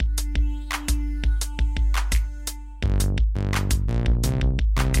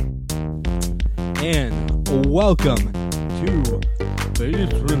and welcome to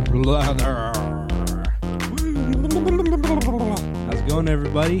Basement Blather. How's it going,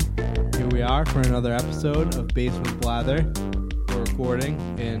 everybody? Here we are for another episode of Basement Blather. We're recording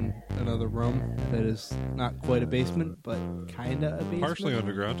in another room that is not quite a basement, but kinda a basement. Partially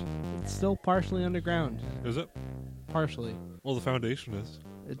underground. It's still partially underground. Is it? Partially. Well, the foundation is.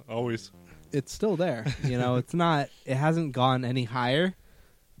 Always. It's still there. You know, it's not, it hasn't gone any higher.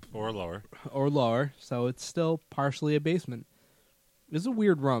 Or lower. Or lower, so it's still partially a basement. It's a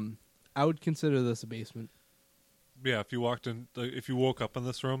weird room. I would consider this a basement. Yeah, if you walked in, if you woke up in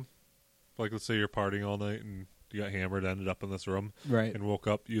this room, like let's say you're partying all night and you got hammered, ended up in this room, Right. and woke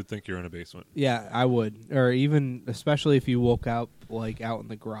up, you'd think you're in a basement. Yeah, I would. Or even, especially if you woke up, like, out in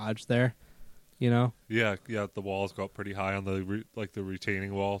the garage there, you know? Yeah, the walls go up pretty high on the the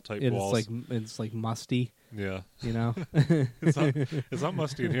retaining wall type walls. It's like musty, Yeah. you know? It's not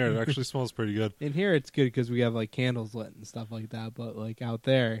musty in here. It actually smells pretty good. In here, it's good because we have, like, candles lit and stuff like that, but, like, out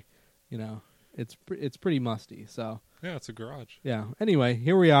there, you know, it's pretty musty, so... Yeah, it's a garage. Yeah. Anyway,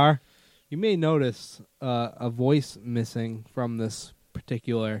 here we are. You may notice a voice missing from this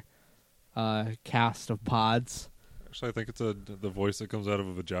particular cast of pods. Actually, I think it's the voice that comes out of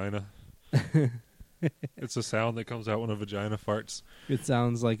a vagina. It's a sound that comes out when a vagina farts. It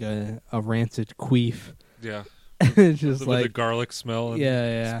sounds like a rancid queef. Yeah. It's just with like the garlic smell and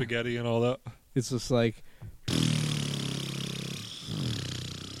spaghetti and all that. It's just like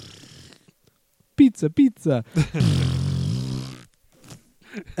pizza.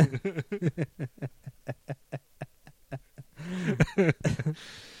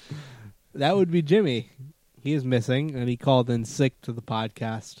 That would be Jimmy. He is missing, and he called in sick to the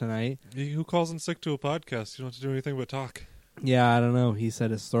podcast tonight. Who calls in sick to a podcast? You don't have to do anything but talk. Yeah, I don't know. He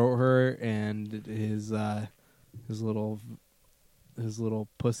said his throat hurt and his little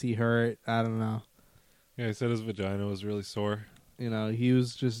pussy hurt. I don't know. Yeah, he said his vagina was really sore. You know, he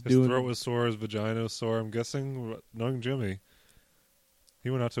was just his throat was sore, his vagina was sore. I'm guessing, knowing Jimmy, he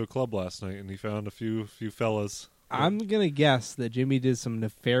went out to a club last night and he found a few fellas. I'm gonna guess that Jimmy did some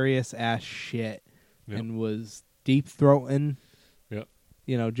nefarious ass shit and was deep throating. Yep.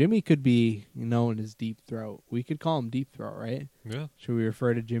 You know, Jimmy could be known as Deep Throat. We could call him Deep Throat, right? Yeah. Should we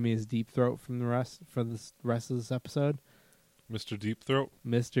refer to Jimmy as Deep Throat for the rest of this episode? Mr. Deep Throat.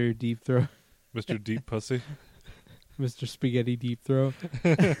 Mr. Deep Throat. Mr. Deep Pussy. Mr. Spaghetti Deep Throat.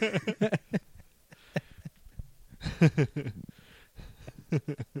 That's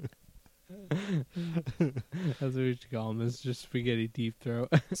what we should call him. Mr. Spaghetti Deep Throat.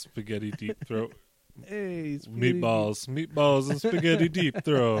 Spaghetti Deep Throat. Hey, meatballs and spaghetti deep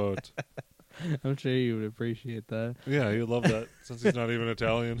throat. I'm sure you would appreciate that. Yeah, he would love that since he's not even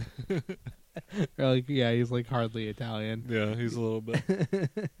Italian. Or like, yeah, he's like hardly Italian. Yeah, he's a little bit.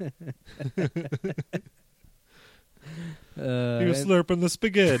 He was slurping the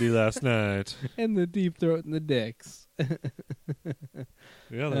spaghetti last night. And the deep throat and the dicks.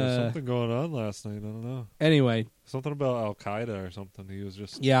 Yeah, there was something going on last night. I don't know. Anyway. Something about Al-Qaeda or something. He was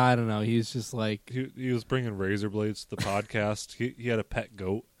just... Yeah, I don't know. He was just like... He was bringing razor blades to the podcast. He had a pet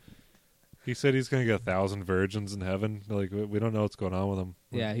goat. He said he's going to get 1,000 virgins in heaven. Like, we don't know what's going on with him.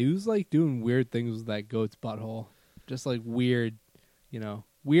 Yeah, he was like doing weird things with that goat's butthole. Just like weird,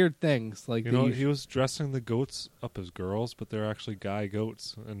 weird things. Like, he was dressing the goats up as girls, but they're actually guy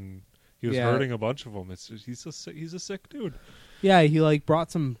goats. And he was hurting a bunch of them. He's a sick dude. Yeah, he bought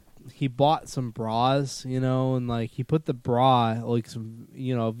some bras, and like he put the bra, like some,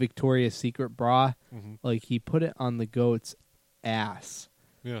 Victoria's Secret bra, like he put it on the goat's ass.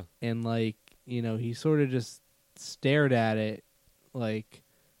 Yeah. And like, he sort of just stared at it like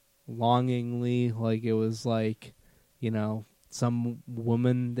longingly, like it was like, some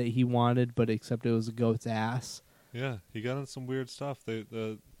woman that he wanted, but except it was a goat's ass. Yeah, he got in some weird stuff. I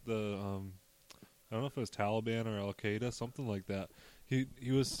don't know if it was Taliban or Al-Qaeda, something like that. He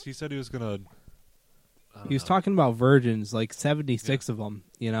said he was gonna. He was talking about virgins, like 76 of them.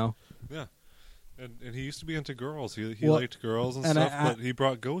 Yeah, and he used to be into girls. He liked girls and stuff, but he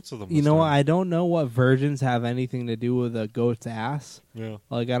brought goats with him. I don't know what virgins have anything to do with a goat's ass. Yeah,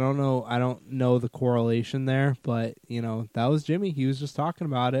 like I don't know the correlation there, but that was Jimmy. He was just talking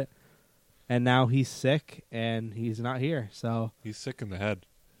about it, and now he's sick and he's not here. So he's sick in the head.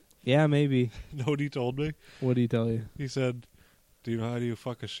 Yeah, maybe. You know what he told me? What did he tell you? He said, "Do you know how do you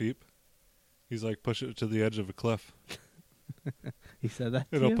fuck a sheep?" He's like, "Push it to the edge of a cliff." He said that.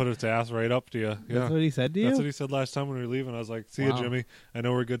 It'll put its ass right up to you. That's what he said to you? That's what he said last time when we were leaving. I was like, "See you, Jimmy. I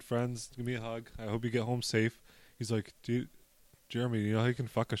know we're good friends. Give me a hug. I hope you get home safe." He's like, "Do Jeremy, you know how you can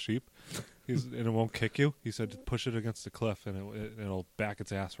fuck a sheep? And it won't kick you? He said, push it against the cliff, and it'll back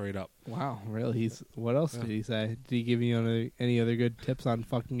its ass right up. Wow, really? What else did he say? Did he give you any other good tips on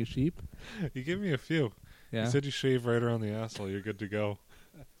fucking a sheep? He gave me a few. Yeah. He said you shave right around the asshole, you're good to go.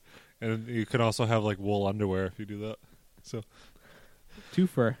 And you can also have like wool underwear if you do that. So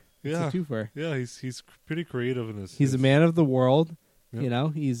Twofer. yeah, It's a twofer. yeah, he's pretty creative in his. He's a man of the world. Yep. You know,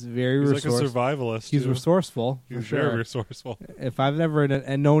 he's very He's like a resourceful. survivalist. He's too. resourceful. He's for sure. very resourceful. If I've never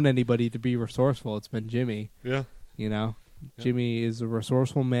known anybody to be resourceful, it's been Jimmy. Yeah, You know, Yeah. Jimmy is a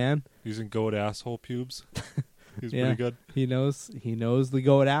resourceful man. using goat asshole pubes. He's Yeah. pretty good. He knows the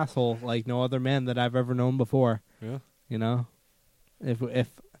goat asshole like no other man that I've ever known before. Yeah, You know,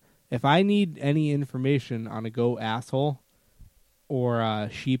 if I need any information on a goat asshole or a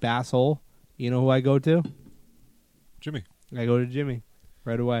sheep asshole, you know who I go to? Jimmy. I go to Jimmy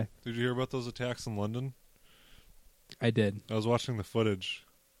right away. Did you hear about those attacks in London? I did. I was watching the footage,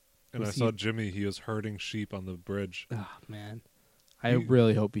 and Was I saw he- Jimmy. He was herding sheep on the bridge. Oh man, I He-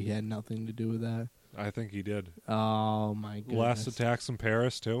 really hope he had nothing to do with that. I think he did. Oh my goodness. Last attacks in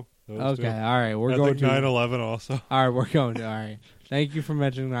Paris too. Those Okay, two. all right, we're I going think to 9/11 also. All right, we're going to. All right. Thank you for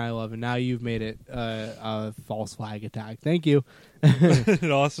mentioning 9/11. Now you've made it a false flag attack. Thank you. It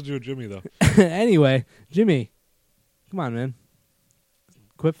all has to do with Jimmy though. Anyway, Jimmy, come on, man.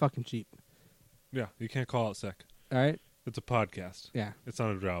 Quit fucking cheap. Yeah, you can't call out sick. All right? It's a podcast. Yeah. It's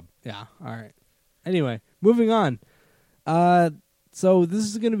not a job. Yeah. All right. Anyway, moving on. So this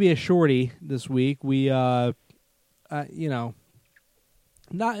is going to be a shorty this week. We, you know,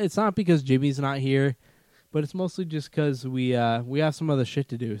 it's not because Jimmy's not here, but it's mostly just because we have some other shit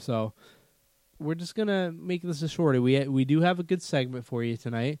to do. So we're just gonna make this a shorty. We do have a good segment for you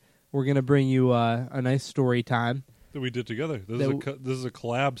tonight. We're gonna bring you a nice story time. That we did together. This That is a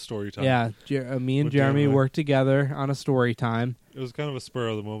collab story time. Yeah, me and With Jeremy Jeremy. worked together on a story time. It was kind of a spur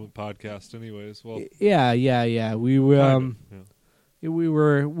of the moment podcast, anyways. Well, Yeah. We were kind of, yeah. we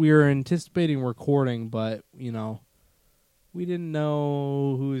were anticipating recording, but you know, we didn't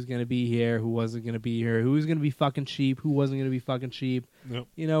know who was gonna be here, who wasn't gonna be here, who was gonna be fucking sheep, who wasn't gonna be fucking sheep. Yep.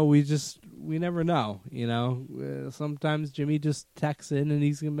 You know, we never know. You know, sometimes Jimmy just texts in and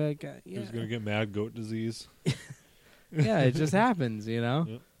he's gonna be like, He was gonna get mad goat disease. yeah, it just happens. You know,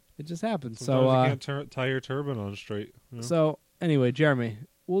 Yep. it just happens. Sometimes you can't tie your turban on straight. You know? So anyway, Jeremy,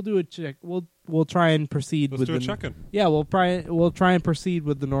 we'll do a check. We'll try and proceed Let's with do a the check-in. Yeah, we'll try and proceed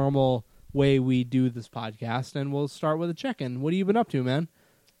with the normal way we do this podcast, and we'll start with a check-in. What have you been up to, man?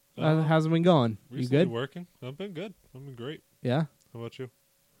 How's it been going? You Recently good? working. I've been good. I've been great. Yeah, How about you?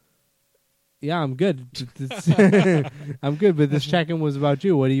 yeah, I'm good. I'm good, but this check-in was about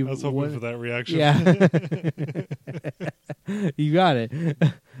you. What do you? I was hoping what- for that reaction. Yeah, you got it.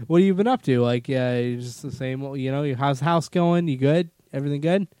 What have you been up to? Like, just the same. You know, how's the house going? You good? Everything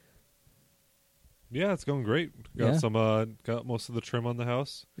good? Yeah, it's going great. Got Yeah. some. Got most of the trim on the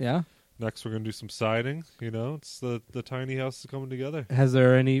house. Yeah. Next, we're gonna do some siding. You know, it's the tiny house is coming together. Has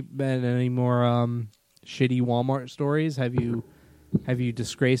there been any more shitty Walmart stories? Have you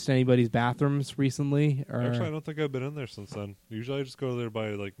disgraced anybody's bathrooms recently? Or Actually, I don't think I've been in there since then. Usually, I just go there to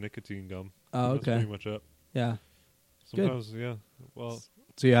buy like nicotine gum. oh, That's okay, pretty much it. yeah. Good. Sometimes, yeah. Well,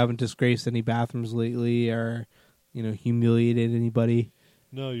 So you haven't disgraced any bathrooms lately, or humiliated anybody?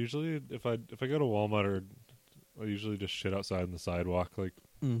 no. Usually, if I go to Walmart, I usually just shit outside on the sidewalk. Like,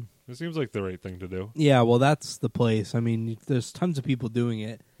 it seems like the right thing to do. Yeah, well, that's the place. I mean, there's tons of people doing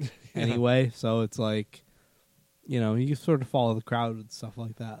it anyway, so it's like, you sort of follow the crowd with stuff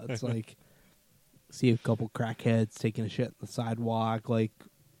like that. It's like, see a couple crackheads taking a shit on the sidewalk, like,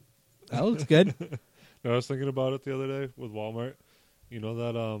 that looks good. No, I was thinking about it the other day with Walmart. You know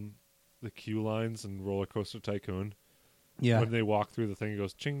that the queue lines in Roller Coaster Tycoon. Yeah. When they walk through the thing, it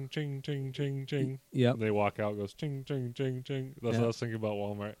goes ching ching ching ching ching. Yep. When they walk out, it goes ching ching ching ching. That's what I was thinking about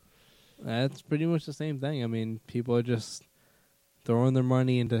Walmart. That's pretty much the same thing. I mean, people are just throwing their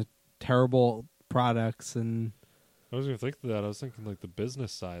money into terrible products, and I wasn't even thinking that. I was thinking like the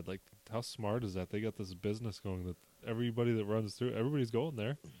business side. Like, how smart is that? They got this business going that everybody that runs through, everybody's going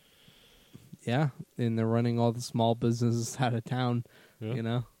there. yeah, and they're running all the small businesses out of town.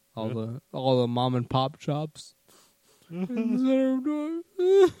 Yeah. All the mom and pop shops. I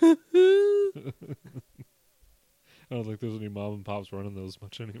don't think there's any mom and pops running those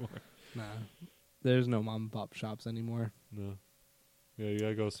much anymore. Nah, there's no mom and pop shops anymore. No. Yeah, you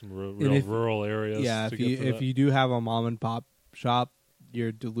gotta go to some real if- rural areas. Yeah, to if you do have a mom and pop shop,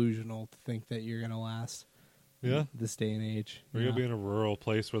 you're delusional to think that you're gonna last. Yeah. This day and age. We're Yeah. gonna be in a rural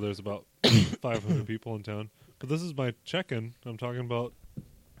place where there's about 500 people in town. But this is my check-in. I'm talking about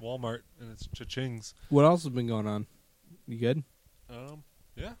Walmart and its cha-chings. What else has been going on? You good?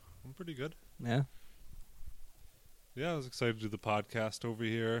 Yeah, I'm pretty good. Yeah. Yeah, I was excited to do the podcast over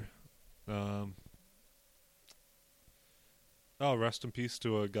here. Rest in peace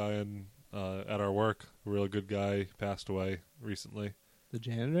to a guy at our work. A real good guy passed away recently. The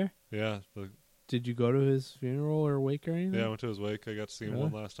janitor? Yeah, Did you go to his funeral or wake or anything? I went to his wake. I got to see him Really?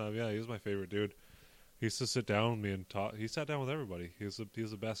 one last time. Yeah, he was my favorite dude. He used to sit down with me and talk. He sat down with everybody. He was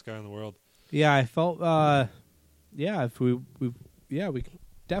the best guy in the world. Yeah, I felt. If we can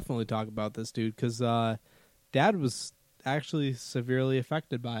definitely talk about this dude because Dad was actually severely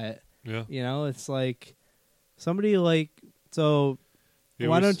affected by it. Yeah. You know, it's like somebody like so. He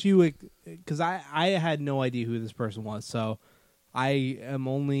Why was- don't you? Because I had no idea who this person was, so I am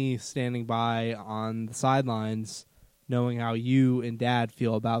only standing by on the sidelines, knowing how you and Dad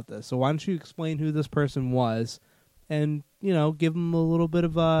feel about this. So why don't you explain who this person was, and give them a little bit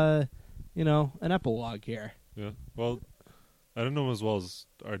of an epilogue here. Yeah. Well, I didn't know him as well as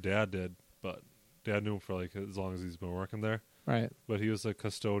our dad did, but Dad knew him for like as long as he's been working there. Right. But he was a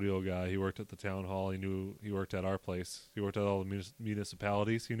custodial guy. He worked at the town hall. He worked at our place. He worked at all the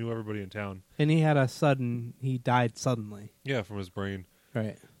municipalities. He knew everybody in town. And he died suddenly. Yeah, from his brain.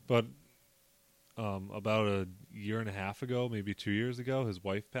 Right. But about a year and a half ago, maybe 2 years ago, his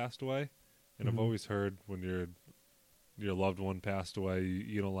wife passed away. And I've Mhm. always heard when your loved one passed away,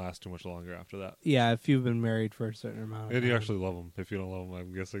 you don't last too much longer after that. Yeah, if you've been married for a certain amount of And you time. actually love him. If you don't love him,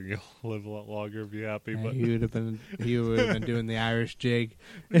 I'm guessing you'll live a lot longer and be happy. Yeah, But he would have been doing the Irish jig.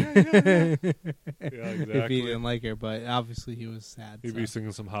 yeah, If exactly. he didn't like her, but obviously he was sad. He'd so. be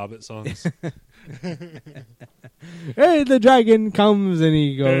singing some Hobbit songs. Hey, the dragon comes and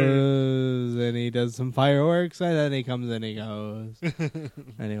he goes and he does some fireworks and then he comes and he goes.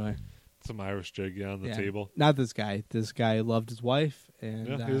 Anyway, Some Irish jig on the yeah. table. Not this guy. This guy loved his wife and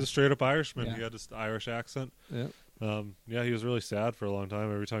Yeah, he was a straight up Irishman. yeah. He had this Irish accent. yeah. Yeah, he was really sad for a long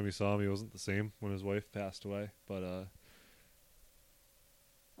time. Every time you saw him, he wasn't the same when his wife passed away. But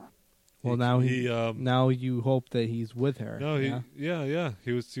Well, now you hope that he's with her. no, yeah?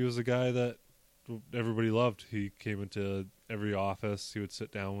 He was a guy that everybody loved. He came into every office. He would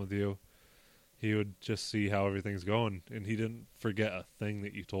sit down with you. He would just see how everything's going, and he didn't forget a thing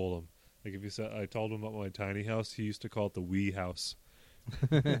that you told him. Like if you said, I told him about my tiny house, he used to call it the wee house.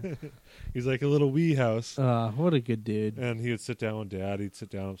 He's like a little wee house. What a good dude. And he would sit down with Dad. He'd sit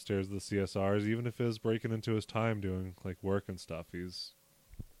down upstairs with the CSRs, even if it was breaking into his time doing like work and stuff. He's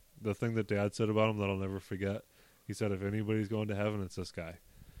the thing that Dad said about him that I'll never forget. He said, if anybody's going to heaven, it's this guy.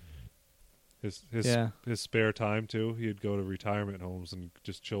 His spare time too. He'd go to retirement homes and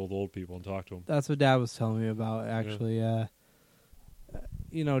just chill with old people and talk to them. That's what Dad was telling me about, actually.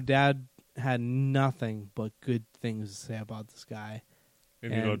 Dad had nothing but good things to say about this guy.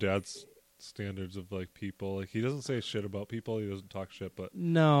 And you know Dad's standards of like people. Like he doesn't say shit about people. He doesn't talk shit, but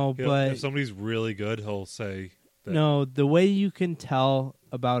No, if but somebody's really good, he'll say that. no, the way you can tell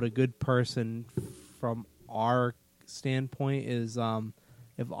about a good person from our standpoint is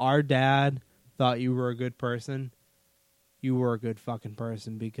if our dad thought you were a good person, you were a good fucking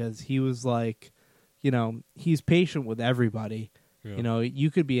person, because he was like, he's patient with everybody. Yeah.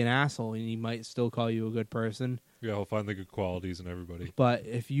 You could be an asshole and he might still call you a good person. Yeah, he'll find the good qualities in everybody. But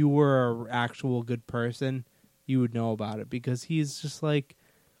if you were an actual good person, you would know about it, because he's just like,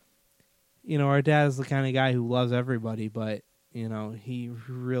 our dad is the kind of guy who loves everybody, but he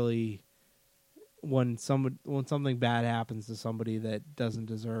really, when something bad happens to somebody that doesn't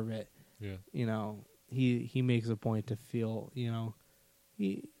deserve it, Yeah. He makes a point to feel,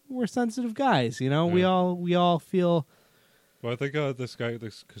 we're sensitive guys, we Yeah. all feel. Well, I think this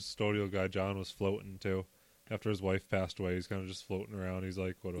custodial guy, John, was floating too. After his wife passed away, he's kind of just floating around. He's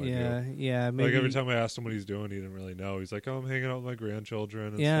like, what do I do? Yeah, maybe. Like every time I asked him what he's doing, he didn't really know. He's like, oh, I'm hanging out with my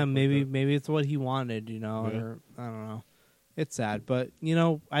grandchildren. And Yeah, stuff maybe like that. maybe it's what he wanted, or I don't know. It's sad, but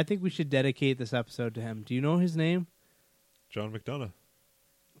I think we should dedicate this episode to him. Do you know his name? John McDonough.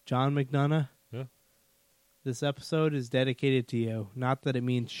 John McDonough? Yeah. This episode is dedicated to you. Not that it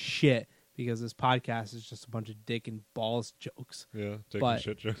means shit, because this podcast is just a bunch of dick and balls jokes. Yeah, taking But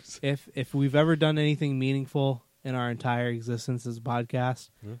shit jokes. If we've ever done anything meaningful in our entire existence as a podcast,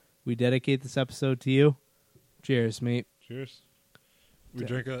 Yeah. we dedicate this episode to you. Cheers, mate. Cheers. We Yeah.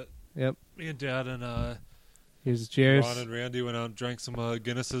 drank a... Yep. Me and Dad and Here's a cheers. Ron and Randy went out and drank some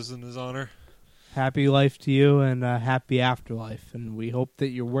Guinnesses in his honor. Happy life to you, and happy afterlife. And we hope that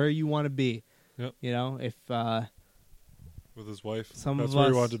you're where you want to be. Yep. If With his wife. That's That's where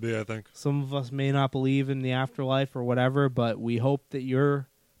he wanted to be, I think. some of us may not believe in the afterlife or whatever, but we hope that you're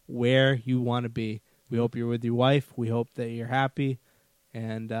where you want to be. We hope you're with your wife. We hope that you're happy.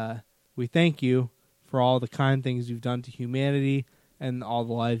 And we thank you for all the kind things you've done to humanity and all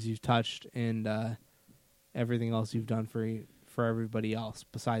the lives you've touched, and everything else you've done for everybody else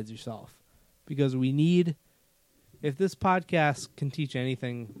besides yourself. Because we need, if this podcast can teach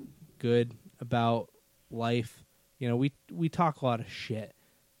anything good about life, you know, we talk a lot of shit,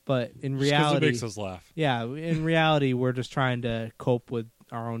 but in Just 'cause reality, it makes us laugh. yeah, in reality, we're just trying to cope with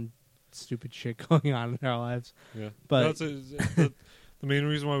our own stupid shit going on in our lives. Yeah, But the main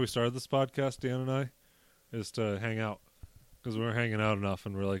reason why we started this podcast, Dan and I, is to hang out, because we weren't hanging out enough,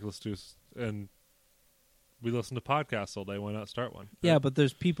 and we're like, let's do. And we listen to podcasts all day. Why not start one? yeah, but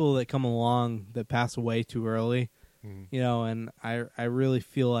there's people that come along that pass away too early, Mhm. you know, and I really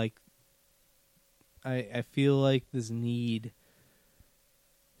feel like I feel like this need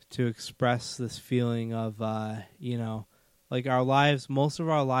to express this feeling of you know, like our lives, most of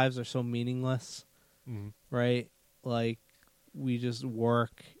our lives are so meaningless, Mhm. right? Like we just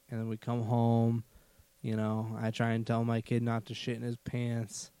work and then we come home, you know, I try and tell my kid not to shit in his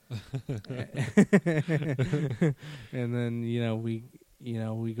pants. And then, you know,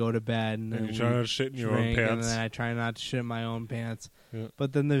 we go to bed and then you try not to shit in your own drink, and pants. then I try not to shit in my own pants. Yeah.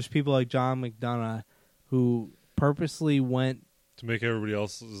 But then there's people like John McDonough who purposely went To make everybody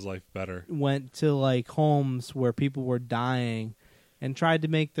else's life better. to like homes where people were dying and tried to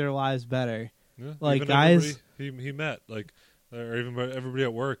make their lives better. Yeah. Like, even guys- he met, like, or even everybody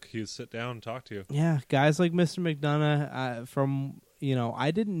at work, he'd sit down and talk to you. Yeah, guys like Mr. McDonough, from, you know, I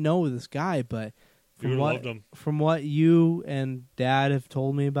didn't know this guy, but You would have loved him. from what you and Dad have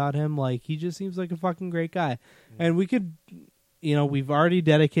told me about him, like, he just seems like a fucking great guy. And we could, you know, we've already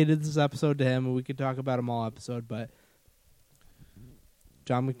dedicated this episode to him, and we could talk about him all episode, but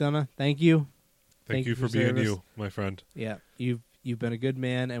John McDonough, thank you. Thank you for being service. you, my friend. Yeah, you've been a good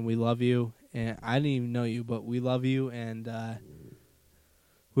man, and we love you. And I didn't even know you, but we love you, and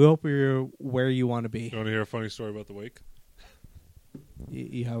we hope you're where you want to be. You want to hear a funny story about the wake?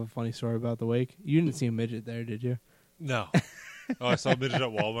 You have a funny story about the wake? You didn't see a midget there, did you? No. Oh, I saw a midget at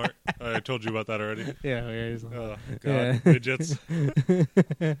Walmart. I told you about that already. Yeah. Oh, God. Yeah. Midgets.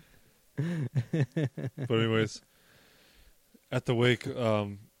 But anyways, at the wake,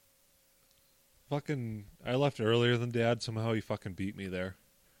 fucking, I left earlier than Dad. Somehow he fucking beat me there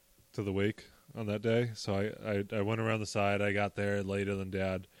to the wake on that day. So I went around the side. I got there later than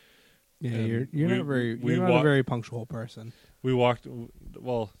Dad. Yeah, And you're not a very punctual person. We walked.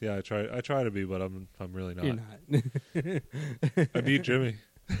 Well, yeah, I try to be, but I'm really not. You're not. I beat Jimmy.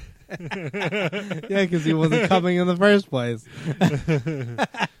 Yeah, because he wasn't coming in the first place.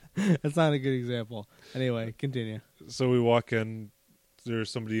 That's not a good example. Anyway, continue. So we walk in. There's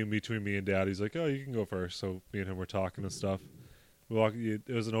somebody in between me and Dad. He's like, "Oh, you can go first." So me and him were talking and stuff. We walk. It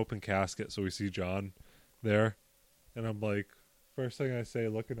was an open casket, so we see John there, and I'm like, first thing I say,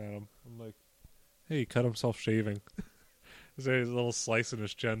 looking at him, I'm like, "Hey, he cut himself shaving." There's a little slice in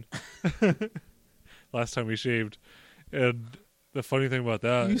his chin. Last time he shaved, and the funny thing about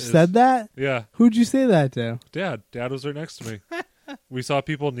that, You is, said that? yeah, Who'd you say that to? Dad was right next to me. We saw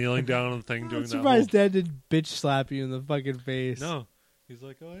people kneeling down on the thing doing I'm that. surprised Dad didn't bitch slap you in the fucking face. No, he's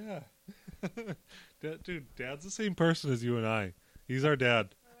like, "Oh yeah, dude, Dad's the same person as you and I. He's our dad."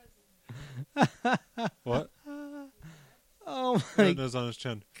 What? Oh my Nose on his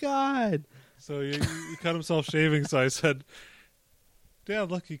chin. God. So he cut himself shaving. So I said, "Dad,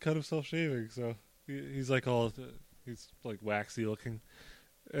 look, he cut himself shaving." So he's like he's like waxy looking,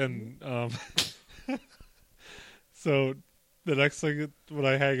 and so the next thing when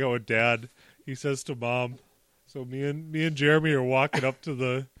I hang out with Dad, he says to Mom, so me and Jeremy are walking up to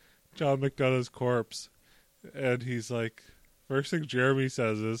the John McDonough's corpse, and he's like, first thing Jeremy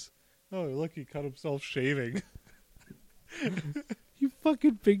says is, "Oh, look, he cut himself shaving." You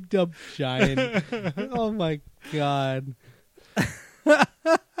fucking big dumb giant. Oh my God.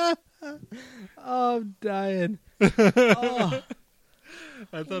 Oh, I'm dying. Oh,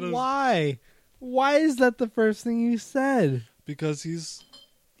 I thought it was why? Why is that the first thing you said? because he's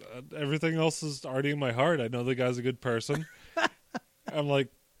everything else is already in my heart. I know the guy's a good person. I'm like,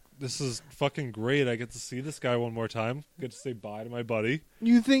 this is fucking great. I get to see this guy one more time. Get to say bye to my buddy.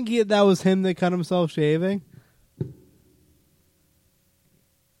 You think that was him that cut himself shaving?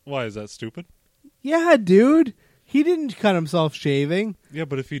 Why is that stupid? Yeah, dude. He didn't cut himself shaving. Yeah,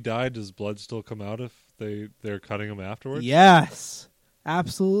 but if he died, does blood still come out if they're cutting him afterwards? Yes.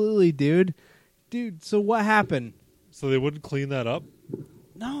 Absolutely, dude. Dude, so what happened? So they wouldn't clean that up?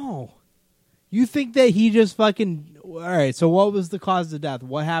 No. You think that he just fucking... All right, so what was the cause of death?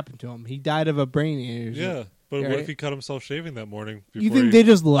 What happened to him? He died of a brain aneurysm. Yeah, but what Right. if he cut himself shaving that morning? You think they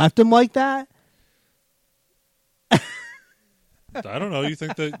just left him like that? I don't know. You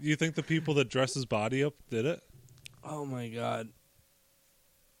think the people that dress his body up did it? Oh, my God.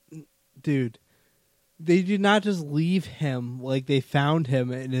 dude, they did not just leave him. Like, they found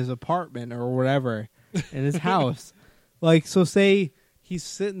him in his apartment or whatever, in his house. Like, so say he's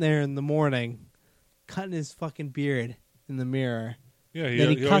sitting there in the morning, cutting his fucking beard in the mirror. Yeah,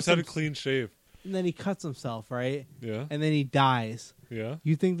 Then he always had a clean shave. And then he cuts himself, right? Yeah. And then he dies. Yeah.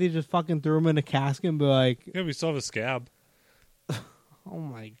 You think they just fucking threw him in a casket and be like, Yeah, we still have a scab. oh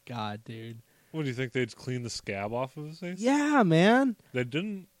my god, dude. What, do you think they'd clean the scab off of his face? Yeah, man. They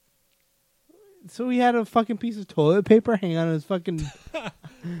didn't. So he had a fucking piece of toilet paper hang on his fucking...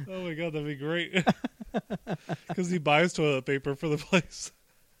 Oh my god, that'd be great. Because he buys toilet paper for the place.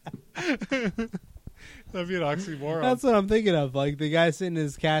 That'd be an oxymoron. That's what I'm thinking of. Like, the guy sitting in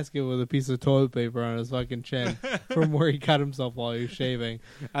his casket with a piece of toilet paper on his fucking chin from where he cut himself while he was shaving.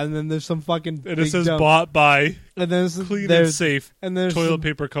 And then there's some fucking... And it says bought by and there's, Clean there's, and Safe and there's Toilet some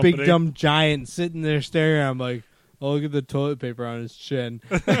Paper Company. big dumb giant sitting there staring at him like, oh, look at the toilet paper on his chin.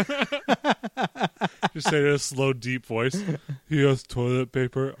 Just say it in a slow, deep voice. He has toilet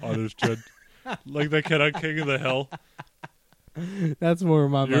paper on his chin. Like that kid on King of the Hill. That's where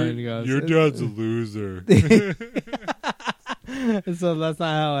my mind goes. Your dad's a loser. So that's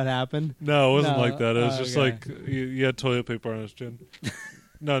not how it happened. No, it wasn't No. like that. It was just Okay. like he had toilet paper on his chin.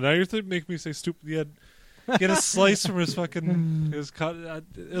 No, now you're making me say stupid. He had get a slice from his fucking his cut.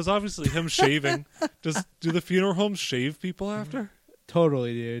 It was obviously him shaving. Do the funeral homes shave people after?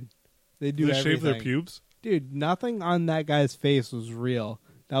 Totally, dude. They do they everything. shave their pubes? Dude, nothing on that guy's face was real.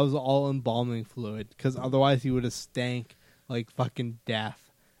 That was all embalming fluid. Because otherwise he would have stank like fucking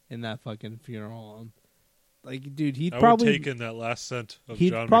death in that fucking funeral home. Like, dude, I would have taken that last cent of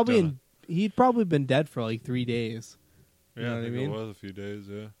John McDonough. He'd probably been dead for like 3 days. Yeah, You know I what I think mean? it was a few days,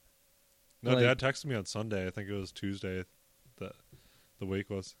 yeah. No, Like- Dad texted me on Sunday. I think it was Tuesday that the wake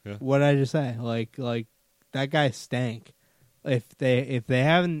was. Yeah. What did I just say? Like that guy stank. If they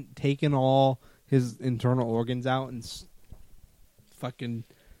haven't taken all his internal organs out and fucking...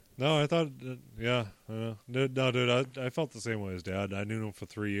 No, I thought, yeah. No, dude, I felt the same way as Dad. I knew him for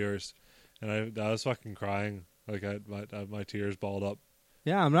 3 years, and I was fucking crying. Like, my tears balled up.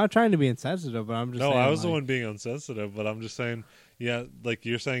 Yeah, I'm not trying to be insensitive, but I'm just No, saying, I was the like, one being insensitive, but I'm just saying, yeah, like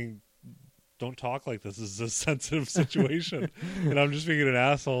you're saying, don't talk like this is a sensitive situation. And I'm just being an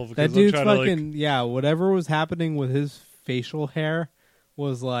asshole because that I'm dude's trying fucking... Yeah, whatever was happening with his facial hair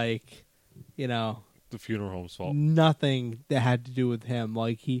was like, you know... the funeral home's fault. Nothing that had to do with him.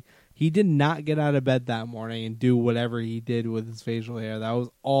 Like, he did not get out of bed that morning and do whatever he did with his facial hair. That was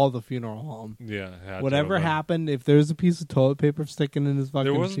all the funeral home. Yeah. it had to Whatever have been. happened, if there's a piece of toilet paper sticking in his fucking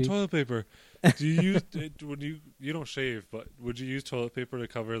There wasn't cheek, toilet paper. Do you use it when you don't shave, but would you use toilet paper to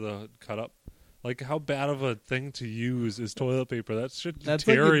cover the cut up? Like, how bad of a thing to use is toilet paper? That shit That's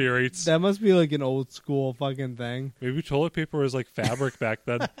like deteriorates. that must be like an old school fucking thing. Maybe toilet paper was like fabric back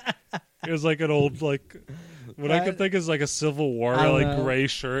then. It was like an old, like, what I could think is like a Civil War, I don't like, know. gray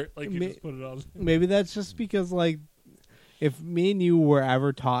shirt. Like, you Ma- just put it on. Maybe that's just because, like, if me and you were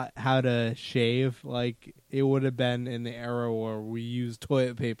ever taught how to shave, like, it would have been in the era where we used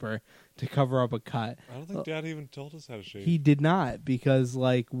toilet paper to cover up a cut. I don't think Dad even told us how to shave. He did not, because,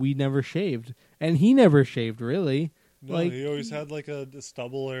 like, we never shaved. And he never shaved, really. No, like, he always had like a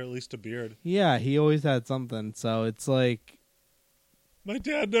stubble or at least a beard. Yeah, he always had something. So it's like... My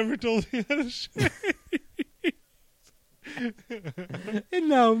dad never told me how to shave. And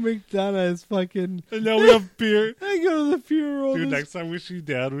now McDonough is fucking... And now we have beard. I go to the funeral. Dude, this- next time we see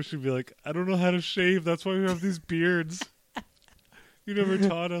Dad, we should be like, I don't know how to shave. That's why we have these beards. You never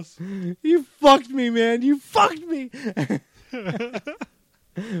taught us. You fucked me, man. You fucked me.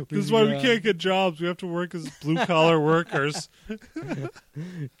 This is why we can't get jobs. We have to work as blue-collar workers.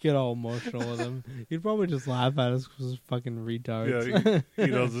 Get all emotional with him. He'd probably just laugh at us because we're fucking retards. Yeah,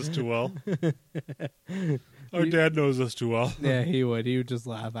 he knows us too well. Our dad knows us too well. Yeah, he would. He would just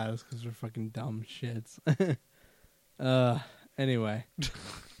laugh at us because we're fucking dumb shits. Anyway.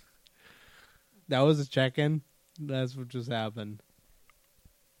 That was a check-in. That's what just happened.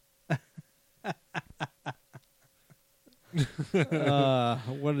 What a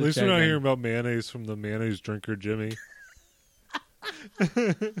At least we're not check-in. hearing about mayonnaise from the mayonnaise drinker, Jimmy.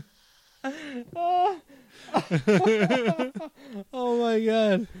 Oh my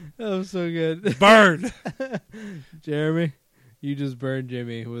god. That was so good. Burn! Jeremy, you just burned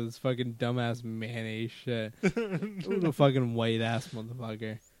Jimmy with his fucking dumbass mayonnaise shit. What a fucking white ass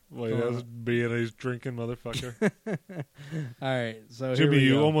motherfucker. Wait, that was mayonnaise drinking motherfucker. Alright, so Jimmy, here we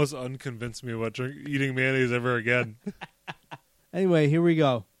you go. almost unconvinced me about eating mayonnaise ever again. Anyway, here we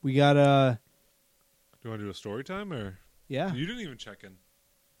go. We got Do you want to do a story time or? yeah. You didn't even check in.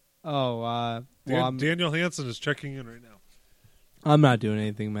 Oh, well, I'm Daniel Hansen is checking in right now. I'm not doing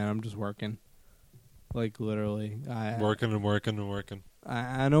anything, man. I'm just working. Like, literally. Working and working and working.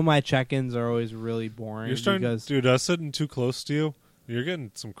 I know my check-ins are always really boring. You're starting, because, dude, us sitting too close to you, you're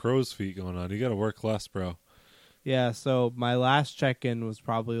getting some crow's feet going on. You got to work less, bro. Yeah, so my last check-in was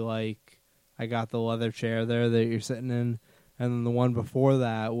probably like, I got the leather chair there that you're sitting in, and then the one before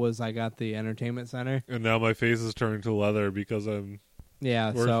that was I got the entertainment center. And now my face is turning to leather because I'm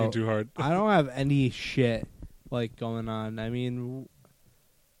working too hard. I don't have any shit like going on. I mean,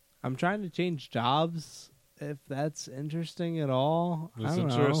 I'm trying to change jobs, if that's interesting at all. It's I don't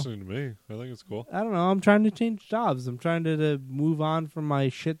interesting to me. I think it's cool. know. I don't know. I'm trying to change jobs. I'm trying to move on from my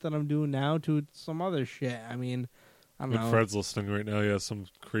shit that I'm doing now to some other shit. I mean, I don't When know. Fred's listening right now, he has some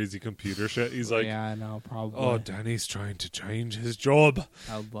crazy computer shit. He's like, yeah, I know, probably. oh, Danny's trying to change his job.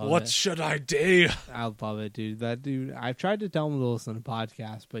 I'd love What it. should I do? I love it, dude. That dude, I've tried to tell him to listen to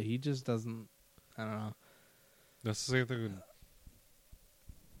podcasts, but he just doesn't. I don't know. That's the same thing.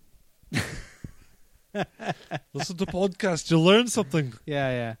 Listen to podcasts. You learn something.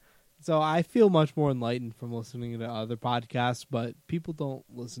 Yeah. So I feel much more enlightened from listening to other podcasts, but people don't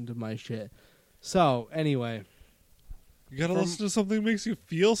listen to my shit. So anyway, You got to listen to something that makes you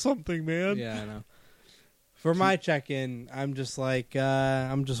feel something, man. yeah, I know. For my check-in, I'm just like,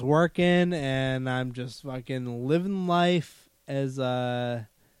 I'm just working and I'm just fucking living life as Your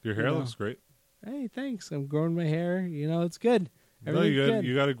hair You know. looks great. Hey, thanks. I'm growing my hair. You know, it's good. No, Everything's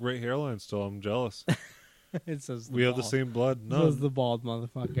you got a great hairline still. I'm jealous. good. It says We have the bald. same blood. It No, says the bald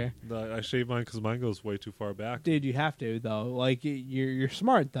motherfucker. I shave mine because mine goes way too far back. Dude, you have to though. Like you're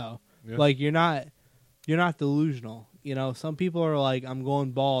smart though. Yeah. Like you're not delusional. You know, some people are like, I'm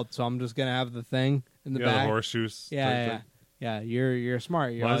going bald, so I'm just gonna have the thing in the the back. horseshoes. type Yeah. thing. Yeah, you're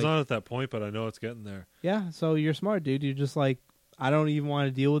smart. You're Mine's like, not at that point, but I know it's getting there. yeah, so you're smart, dude. You're just like, I don't even want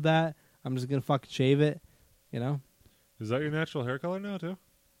to deal with that. I'm just gonna fucking shave it. You know, Is that your natural hair color now too?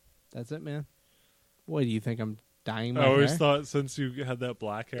 that's it, man. What do you think? I'm dyeing my I always hair? thought since you had that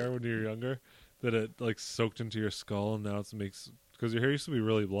black hair when you were younger that it like soaked into your skull, and now it makes because your hair used to be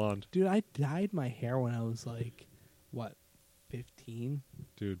really blonde. Dude, I dyed my hair when I was like, what, 15?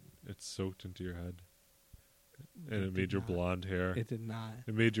 Dude, it soaked into your head, and it made your blonde hair. It did not.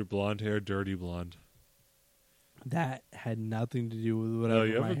 It made your blonde hair dirty blonde. That had nothing to do with whatever. No,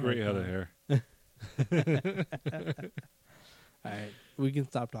 you have my a great head color. of hair. All right, we can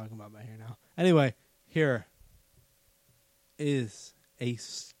stop talking about my hair now. Anyway, here is a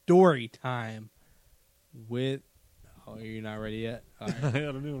story time with. Oh, you're not ready yet? All I right.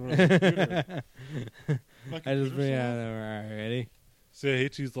 don't even know. Computer. I just bring it out. All right, ready? See, I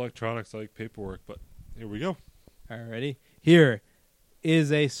hate to use electronics. I like paperwork, but here we go. All right, ready? Here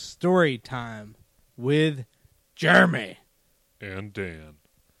is a story time with Jeremy. And Dan.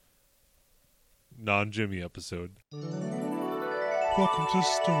 Non-Jimmy episode. Welcome to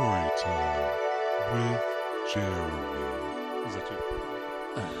Story Time with Jeremy. Is that you?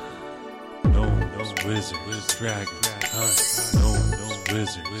 No wizard, dragon, hunt. No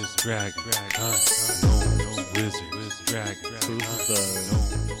wizard, dragon, hunt. No wizard, dragon. So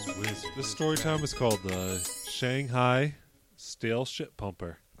this story time is called the Shanghai Stale Shit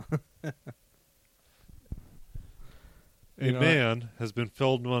Pumper. A man has been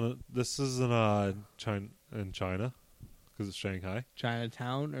filmed on. This is in China, because it's Shanghai.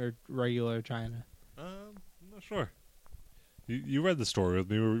 Chinatown or regular China? I'm not sure. You read the story with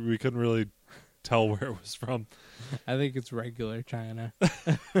me. We couldn't really tell where it was from. I think it's regular China.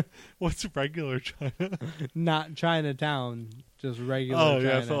 What's regular China? Not Chinatown, just regular China.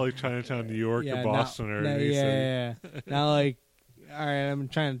 Yeah, I felt like Chinatown, New York, or Boston, or any city. yeah. Not like, all right, I'm in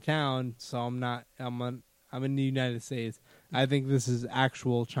Chinatown, so I'm not. I'm in the United States. I think this is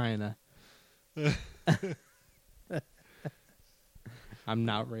actual China. I'm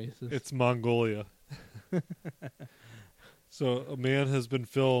not racist. It's Mongolia. So a man has been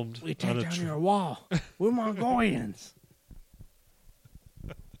filmed We on take a down your wall. We're Mongolians.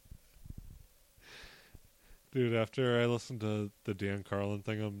 Dude, after I listened to the Dan Carlin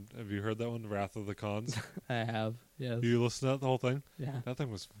thing, have you heard that one, Wrath of the Cons? I have, yes. You listened to that, the whole thing? Yeah. That thing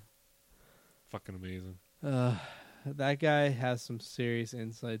was fucking amazing. That guy has some serious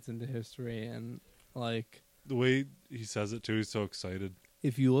insights into history, and like The way he says it too, he's so excited.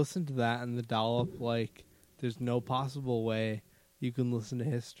 if you listen to that and the dollop, like there's no possible way you can listen to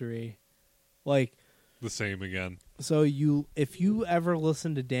history. Like The same again. so if you ever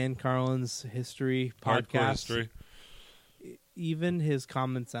listen to Dan Carlin's history Hardcore podcast, history. even his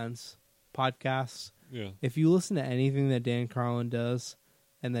Common Sense podcasts, Yeah. if you listen to anything that Dan Carlin does,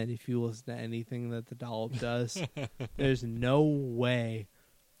 and then if you listen to anything that the dollop does, there's no way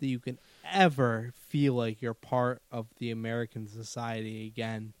that you can ever feel like you're part of the American society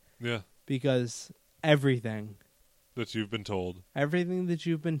again. Yeah. Because everything That you've been told. Everything that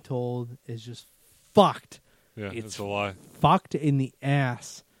you've been told is just fucked. Yeah, it's a lie. Fucked in the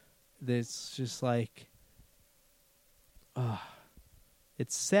ass. It's just like,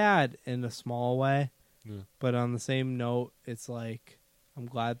 it's sad in a small way, but on the same note, it's like, I'm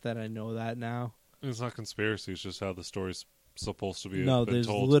glad that I know that now. It's not conspiracy. It's just how the story's supposed to be. No, been there's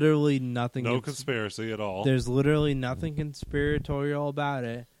told. literally nothing. No conspiracy at all. There's literally nothing conspiratorial about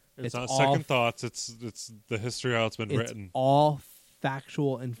it. It's not second thoughts. It's the history how it's been written. All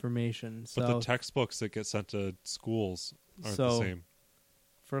factual information. So, but the textbooks that get sent to schools aren't the same.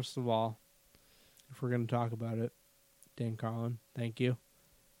 First of all, if we're going to talk about it, Dan Carlin, thank you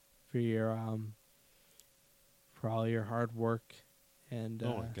for your for all your hard work. And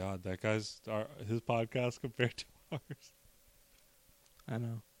oh my God, that guy's his podcast compared to ours. I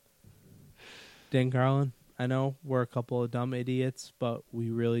know. Dan Carlin, I know we're a couple of dumb idiots, but we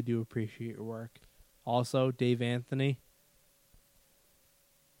really do appreciate your work. Also, Dave Anthony.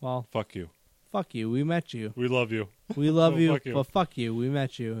 Well, fuck you. Fuck you. We met you. We love you. We love you, but fuck you. We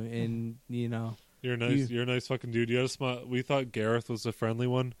met you, and you're nice. You're a nice fucking dude. You had a smile. We thought Gareth was the friendly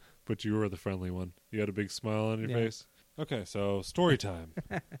one, but you were the friendly one. You had a big smile on your face. Okay, so story time.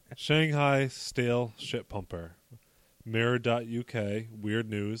 Shanghai stale shit pumper. Mirror.uk, weird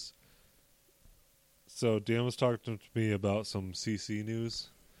news. So Dan was talking to me about some CC news,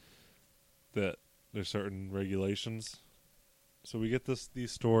 that there's certain regulations. So we get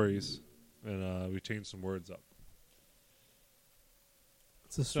these stories, and we change some words up.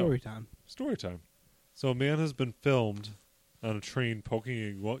 It's a story time. Story time. So a man has been filmed on a train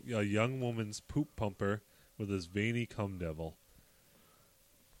poking a young woman's poop pumper with his veiny cum devil.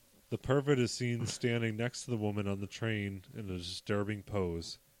 The pervert is seen standing next to the woman on the train in a disturbing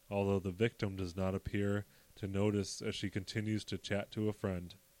pose, although the victim does not appear to notice as she continues to chat to a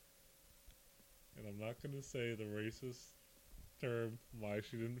friend. And I'm not going to say the racist term, why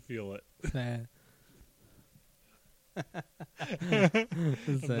she didn't feel it. I'm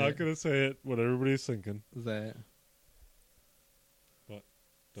not going to say it, what everybody's thinking. Say it. What?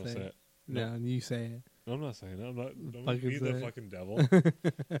 Don't say it. No, you say it. I'm not saying it. I'm not Fucking be the say fucking devil.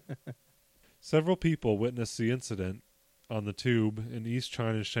 Several people witnessed the incident on the tube in East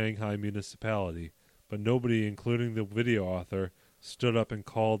China's Shanghai municipality, but nobody, including the video author, stood up and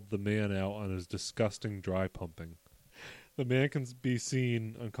called the man out on his disgusting dry pumping. The man can be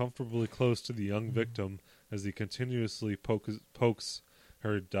seen uncomfortably close to the young victim as he continuously pokes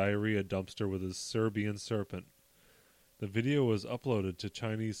her diarrhea dumpster with his Serbian serpent. The video was uploaded to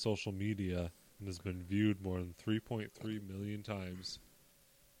Chinese social media and has been viewed more than 3.3 million times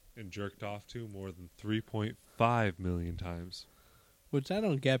and jerked off to more than 3.5 million times. Which I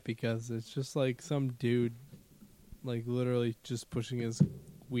don't get, because it's just like some dude like literally just pushing his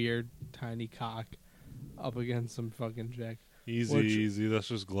weird tiny cock up against some fucking chick. Easy. That's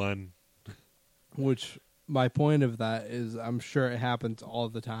just Glenn. Which, my point of that is, I'm sure it happens all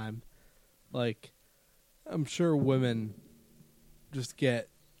the time. Like, I'm sure women just get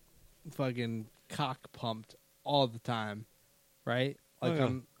fucking cock pumped all the time, right? Like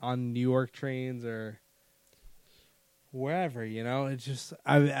on New York trains or wherever, It's just,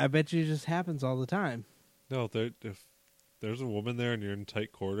 I bet you it just happens all the time. No, if there's a woman there and you're in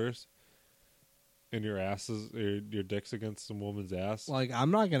tight quarters and your dick's against some woman's ass. Like,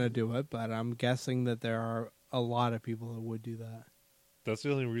 I'm not going to do it, but I'm guessing that there are a lot of people that would do that. That's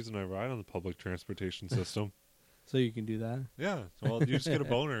the only reason I ride on the public transportation system. So you can do that? Yeah. Well, you just get a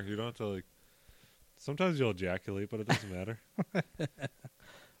boner. You don't have to, like... Sometimes you'll ejaculate, but it doesn't matter.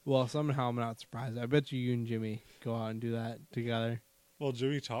 Well, somehow I'm not surprised. I bet you and Jimmy go out and do that together. Well,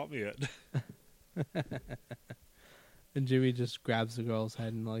 Jimmy taught me it. And Jimmy just grabs the girl's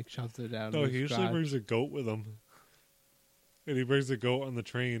head and, like, shoves it down. No, he usually brings a goat with him. And he brings a goat on the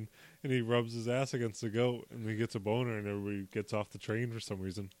train, and he rubs his ass against the goat, and he gets a boner, and everybody gets off the train for some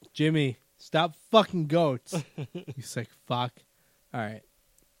reason. Jimmy, stop fucking goats. You sick fuck. All right.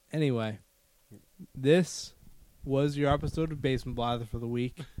 Anyway, this was your episode of Basement Blather for the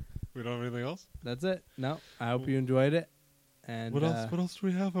week. We don't have anything else? That's it. No, I hope you enjoyed it. And what else? What else do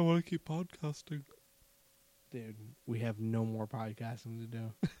we have? I want to keep podcasting. Dude, we have no more podcasting to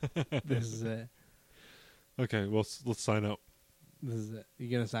do. This is it. Okay, well, let's sign out. This is it. You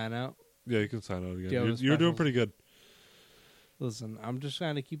gonna sign out? Yeah, you can sign out again. You're doing pretty good. Listen, I'm just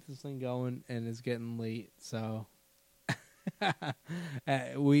trying to keep this thing going, and it's getting late, so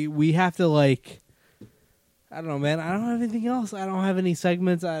we have to, like, I don't know, man. I don't have anything else. I don't have any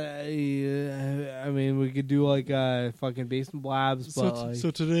segments. I mean, we could do like fucking basement blabs, but So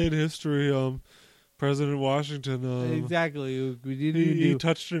today in history, President Washington, exactly. We didn't even he do.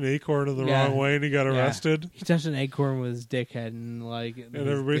 touched an acorn in the Yeah. wrong way and he got Yeah. arrested. He touched an acorn with his dickhead, and And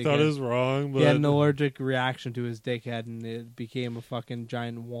everybody thought it was wrong, but He had an allergic reaction to his dickhead, and it became a fucking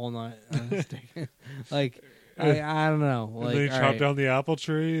giant walnut on his dick. Like, I don't know. and Like, then he all chopped right. down the apple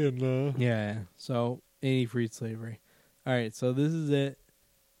tree and Yeah. So, any freed slavery. All right. So, this is it.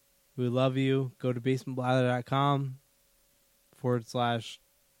 We love you. Go to basementblather.com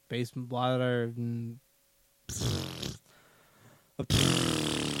 /basementblather.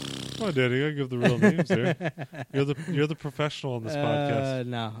 Come on, Daddy, you gotta give the real names here. You're the professional on this podcast.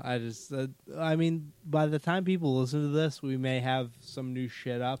 No, I just, I mean, by the time people listen to this, we may have some new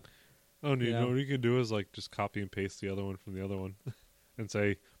shit up. Oh, and you you know know. what you can do is like just copy and paste the other one from the other one, and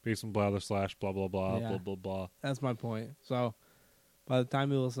say basement blather / blah blah blah Yeah. blah blah blah. That's my point. So, by the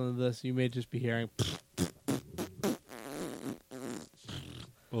time you listen to this, you may just be hearing.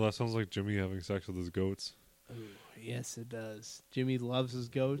 Well, that sounds like Jimmy having sex with his goats, Yes, it does. Jimmy loves his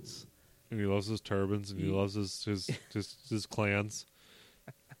goats. and he loves his turbans, and he loves his clans.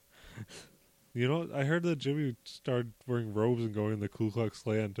 You know, I heard that Jimmy started wearing robes and going in the Ku Klux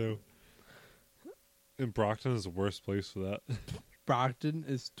Klan too. And Brockton is the worst place for that. Brockton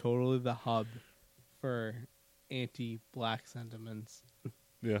is totally the hub for anti-black sentiments,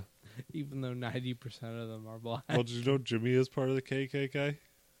 Yeah. even though 90% of them are black. Well, did you know Jimmy is part of the KKK?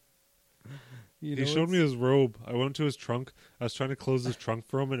 You He know showed me what's- his robe. I went to his trunk. I was trying to close his trunk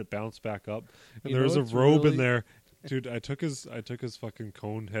for him, and it bounced back up. And You there know was a what's robe really- in there, dude. I took his fucking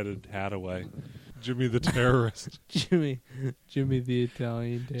cone-headed hat away. Jimmy the terrorist. Jimmy the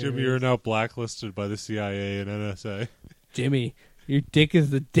Italian terrorist. Jimmy, you're now blacklisted by the CIA and NSA. Jimmy, your dick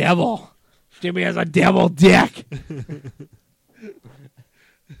is the devil. Jimmy has a devil dick.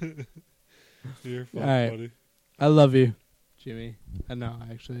 You're fucked, All right. buddy. I love you, Jimmy. No,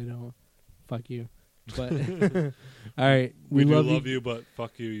 actually, I don't. Fuck you. But all right, We do love love you, but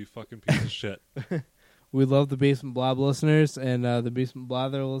fuck you, you fucking piece of shit. We love the Basement Blob listeners and the Basement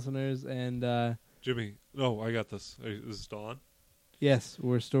Blather listeners, and Jimmy, no, I got this. Is this still on? yes,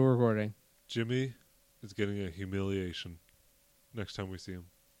 we're still recording. Jimmy is getting a humiliation next time we see him.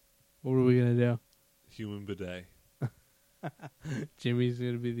 What are we gonna do? Human bidet. Jimmy's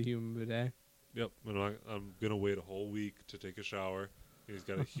gonna be the human bidet. Yep, and I'm gonna wait a whole week to take a shower. He's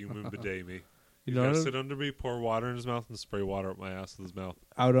got a human bidet me. You He's know gotta what? sit under me, pour water in his mouth, and spray water up my ass with his mouth.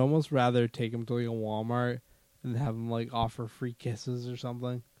 I would almost rather take him to like a Walmart and have him like offer free kisses or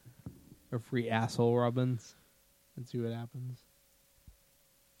something, or free asshole rubbings, and see what happens.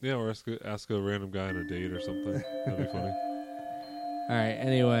 Yeah, or ask a random guy on a date or something. That'd be funny. All right.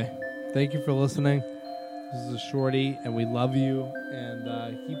 Anyway, thank you for listening. This is a shorty, and we love you. And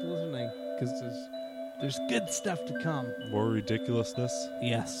keep listening because there's good stuff to come. More ridiculousness.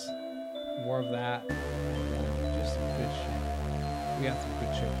 Yes, more of that. Just some good shit. We got some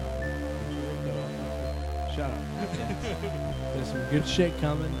good shit coming. Shut up. Yes. There's some good shit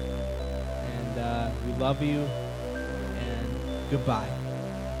coming, and we love you. And goodbye.